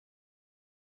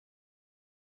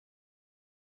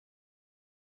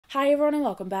Hi everyone and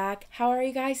welcome back. How are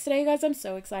you guys today, guys? I'm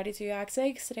so excited to react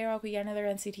today because today we get another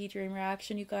NCT DREAM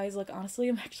reaction. You guys, look, honestly,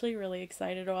 I'm actually really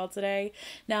excited about today.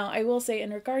 Now, I will say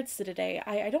in regards to today,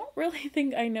 I don't really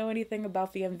think I know anything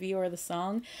about the MV or the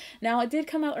song. Now, it did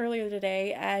come out earlier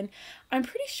today, and I'm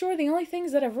pretty sure the only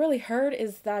things that I've really heard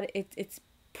is that it's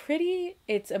pretty,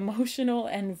 it's emotional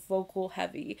and vocal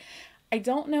heavy. I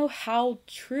don't know how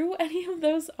true any of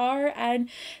those are, and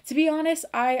to be honest,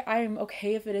 I'm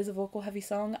okay if it is a vocal heavy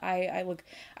song. I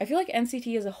feel like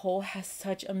NCT as a whole has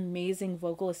such amazing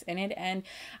vocalists in it, and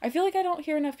I feel like I don't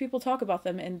hear enough people talk about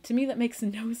them, and to me that makes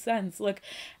no sense. Look,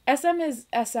 SM is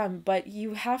SM, but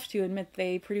you have to admit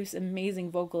they produce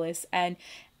amazing vocalists, and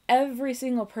every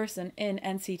single person in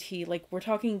NCT, like we're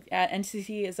talking at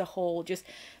NCT as a whole, just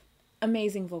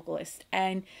amazing vocalist.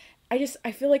 And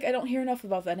I feel like I don't hear enough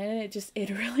about that, and it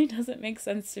really doesn't make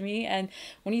sense to me. And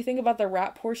when you think about the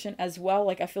rap portion as well,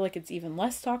 like I feel like it's even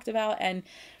less talked about, and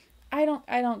I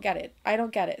don't get it. I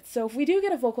don't get it. So if we do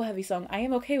get a vocal heavy song, I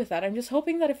am okay with that. I'm just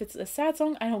hoping that if it's a sad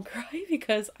song, I don't cry,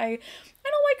 because I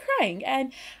don't like crying,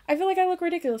 and I feel like I look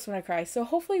ridiculous when I cry. So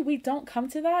hopefully we don't come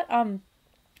to that.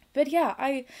 But yeah,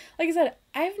 like I said,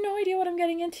 I have no idea what I'm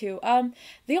getting into.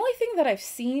 The only thing that I've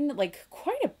seen like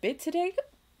quite a bit today,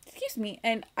 excuse me,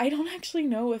 and I don't actually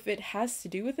know if it has to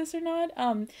do with this or not.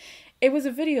 It was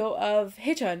a video of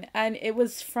Haechun, and it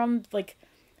was from like,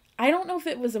 I don't know if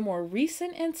it was a more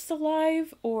recent Insta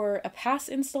Live or a past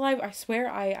Insta Live. I swear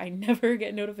I never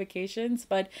get notifications,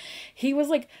 but he was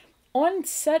like on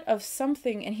set of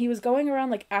something, and he was going around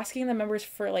like asking the members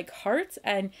for like hearts,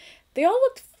 and they all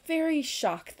looked very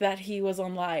shocked that he was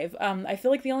on live. I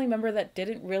feel like the only member that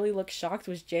didn't really look shocked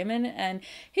was Jaemin, and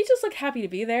he just looked happy to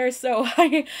be there. So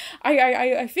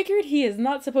I figured he is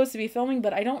not supposed to be filming,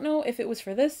 but I don't know if it was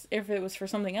for this, if it was for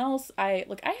something else. I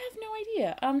have no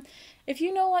idea. If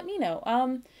you know, let me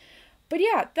know. But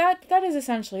yeah, that is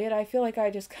essentially it. I feel like I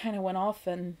just kind of went off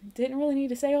and didn't really need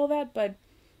to say all that, but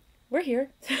we're here.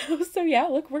 So yeah,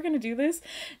 look, we're gonna do this.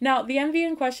 Now, the MV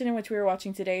in question in which we were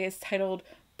watching today is titled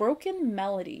Broken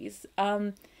Melodies.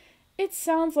 It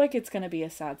sounds like it's gonna be a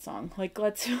sad song. Like,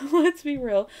 let's be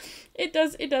real. It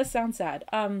does sound sad.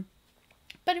 But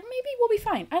maybe we'll be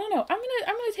fine. I don't know. I'm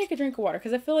gonna take a drink of water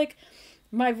because I feel like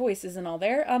my voice isn't all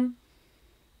there.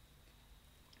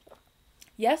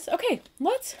 Yes. Okay.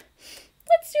 Let's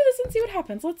do this and see what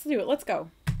happens. Let's do it. Let's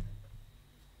go.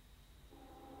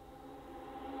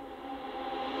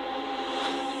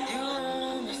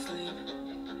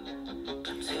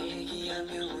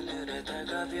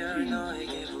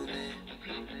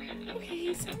 Okay,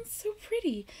 he sounds so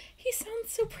pretty. He sounds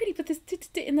so pretty, but this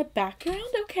in the background,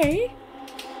 okay.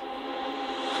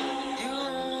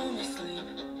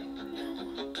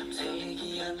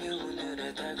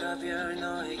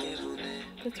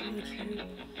 That's really cute.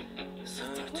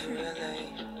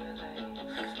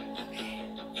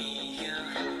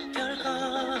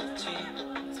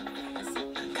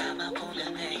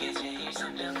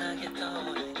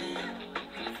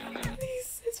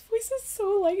 His voice is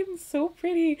so light and so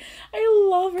pretty. I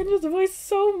love Renja's voice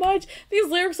so much. These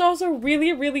lyrics are also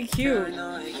really, really cute.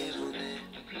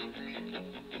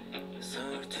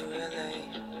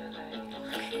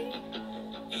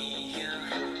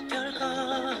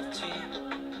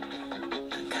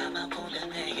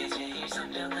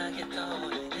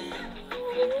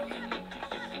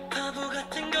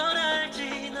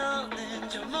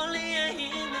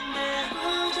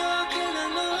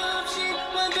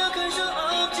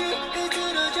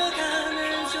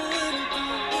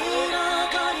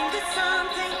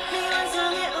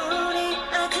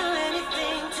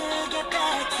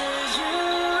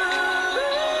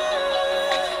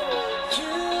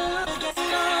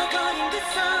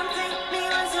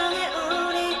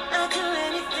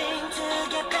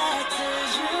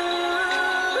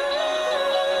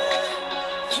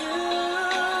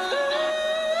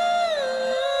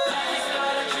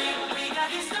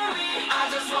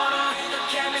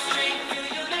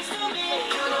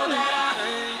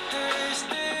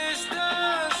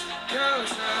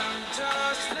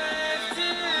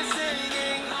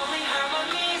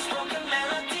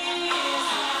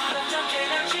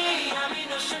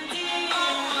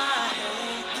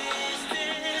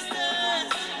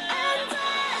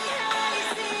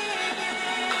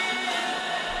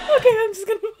 Okay, I'm just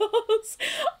gonna pause.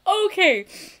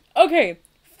 Okay.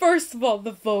 First of all,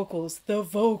 the vocals.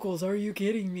 Are you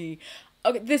kidding me?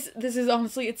 Okay, this is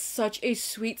honestly, it's such a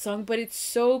sweet song, but it's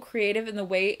so creative in the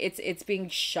way it's being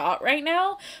shot right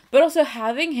now. But also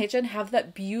having Haechan have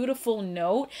that beautiful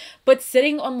note, but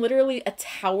sitting on literally a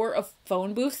tower of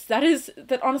phone booths,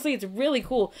 that honestly, it's really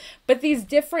cool. But these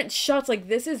different shots, like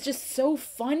this is just so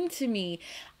fun to me.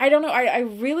 I don't know, I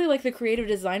really like the creative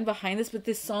design behind this, but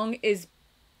this song is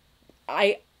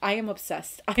I am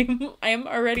obsessed. I am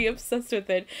already obsessed with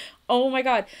it. Oh my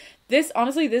god. This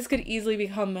honestly, this could easily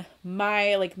become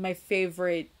my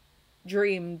favorite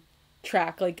dream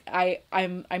track. Like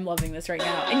I'm loving this right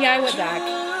now. And yeah, I went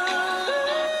back.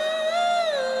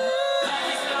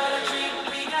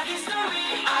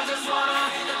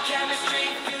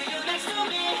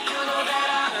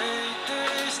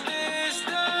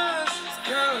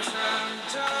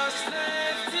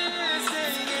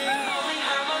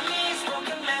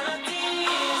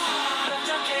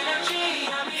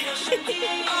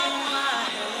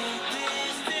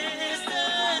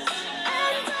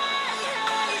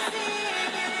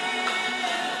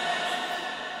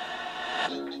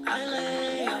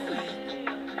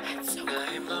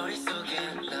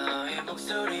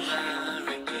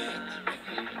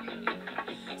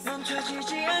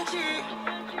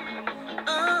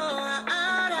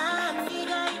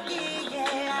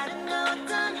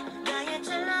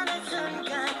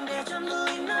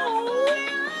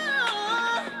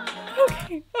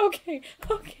 Okay,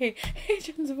 okay.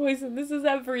 Haechan's voice, and this is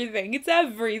everything. It's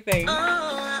everything.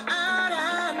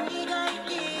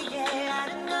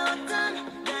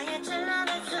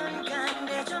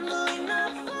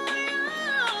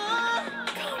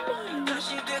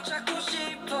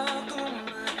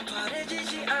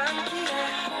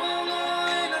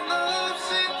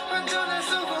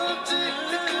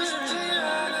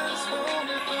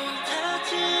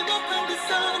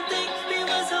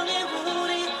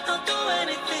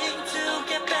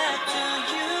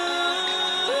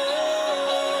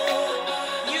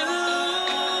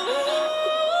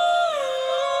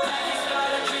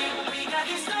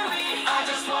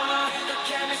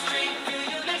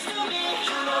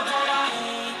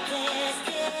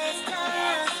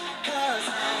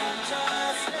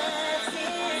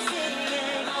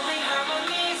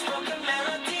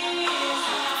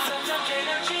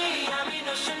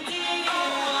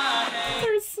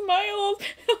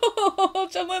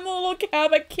 Jump in the little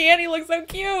cab at Candy looks so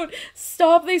cute.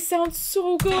 Stop, they sound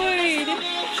so good.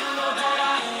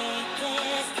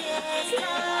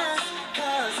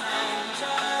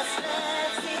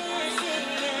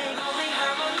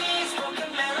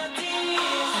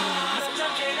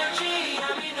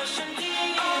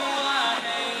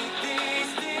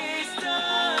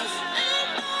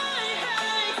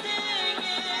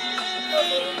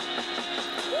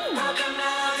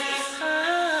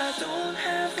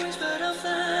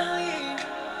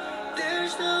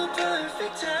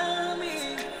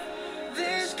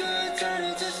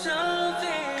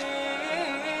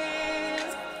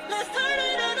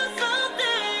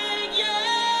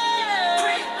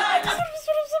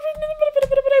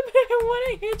 I want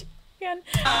to hear it again.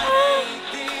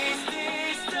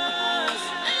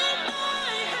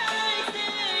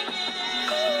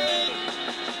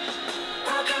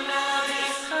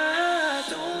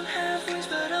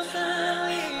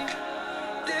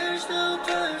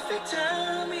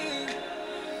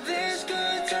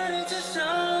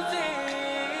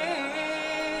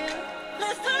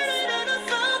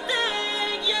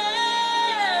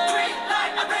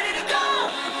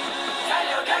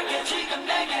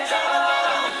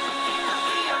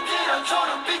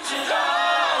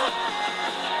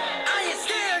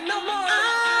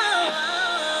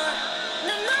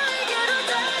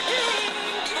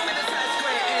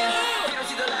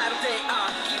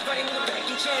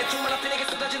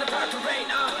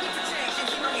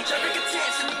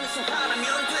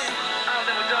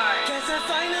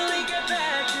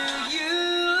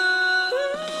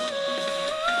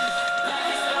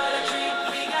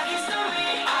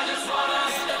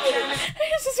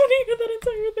 That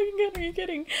entire thing again. Are you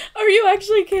kidding? Are you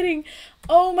actually kidding?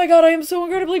 Oh my god, I am so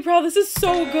incredibly proud. This is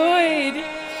so good.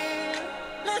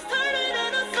 Let's turn it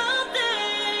into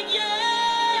something,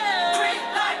 yeah. Green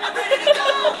light, I'm ready to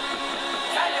go.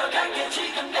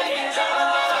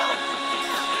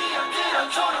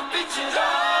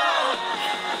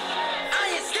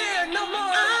 I ain't scared no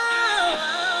more.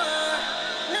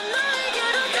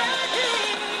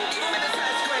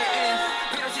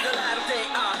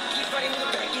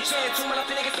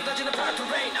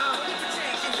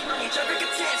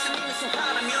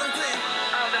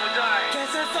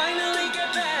 Guess I finally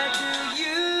get back to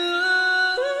you.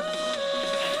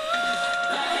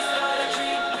 Life is but a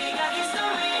dream, we got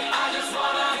history. I just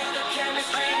wanna hit the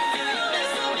chemistry.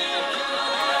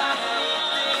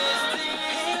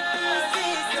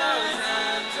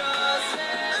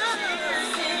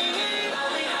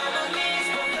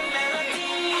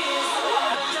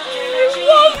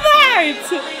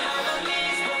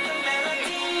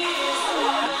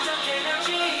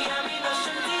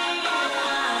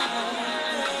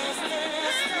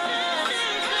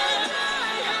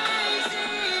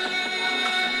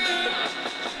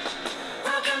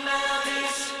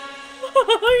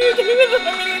 Are you kidding me? The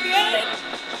harmony at the end?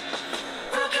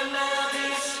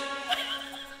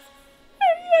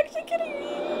 Are you actually kidding me?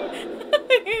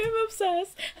 I am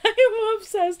obsessed. I am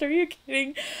obsessed. Are you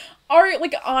kidding?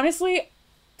 Like, honestly,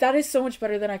 that is so much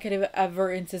better than I could have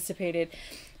ever anticipated.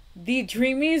 The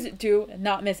Dreamies do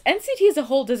not miss. NCT as a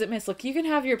whole doesn't miss. Look, you can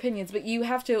have your opinions, but you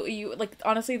have to, like,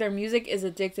 honestly, their music is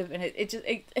addictive, and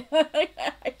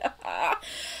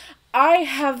I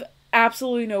have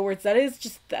absolutely no words. That is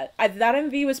just, that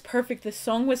MV was perfect. The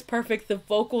song was perfect. The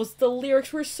vocals, the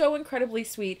lyrics were so incredibly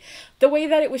sweet. The way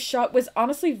that it was shot was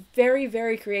honestly very,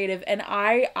 very creative, and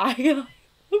I am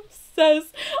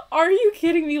obsessed. Are you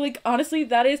kidding me? Like, honestly,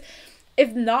 that is,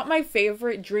 if not my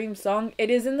favorite Dream song, it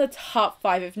is in the top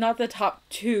 5, if not the top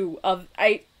 2 of,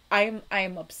 I am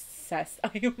obsessed.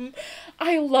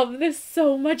 I love this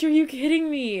so much. Are you kidding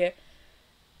me?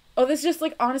 Oh, this just,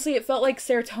 like, honestly, it felt like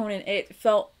serotonin. It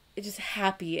felt just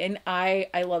happy, and I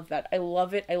love that. I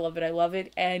love it. I love it. I love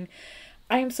it. And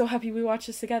I am so happy we watched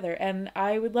this together, and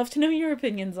I would love to know your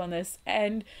opinions on this.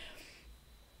 And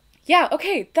yeah,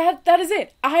 okay, that is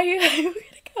it. I'm gonna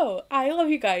go. I love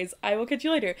you guys. I will catch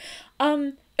you later.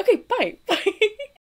 Okay, bye. Bye.